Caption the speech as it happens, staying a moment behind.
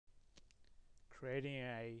creating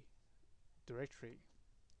a directory.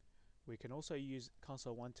 We can also use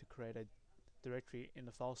console1 to create a directory in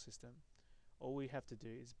the file system. All we have to do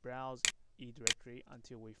is browse edirectory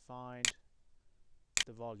until we find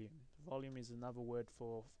the volume. Volume is another word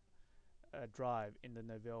for a drive in the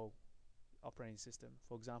Novell operating system.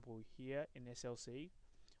 For example, here in SLC,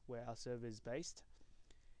 where our server is based,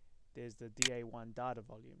 there's the DA1 data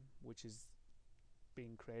volume, which is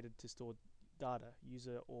being created to store data,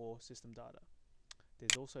 user or system data.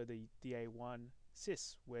 There's also the DA1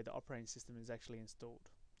 sys, where the operating system is actually installed.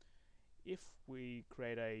 If we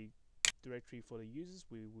create a directory for the users,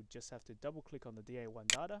 we would just have to double click on the DA1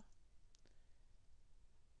 data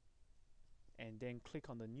and then click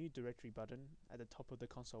on the new directory button at the top of the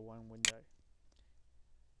console1 window.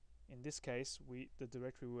 In this case, the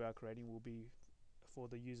directory we are creating will be for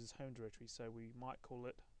the user's home directory, so we might call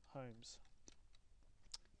it homes.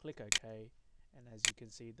 Click OK, and as you can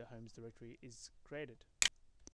see, the homes directory is created.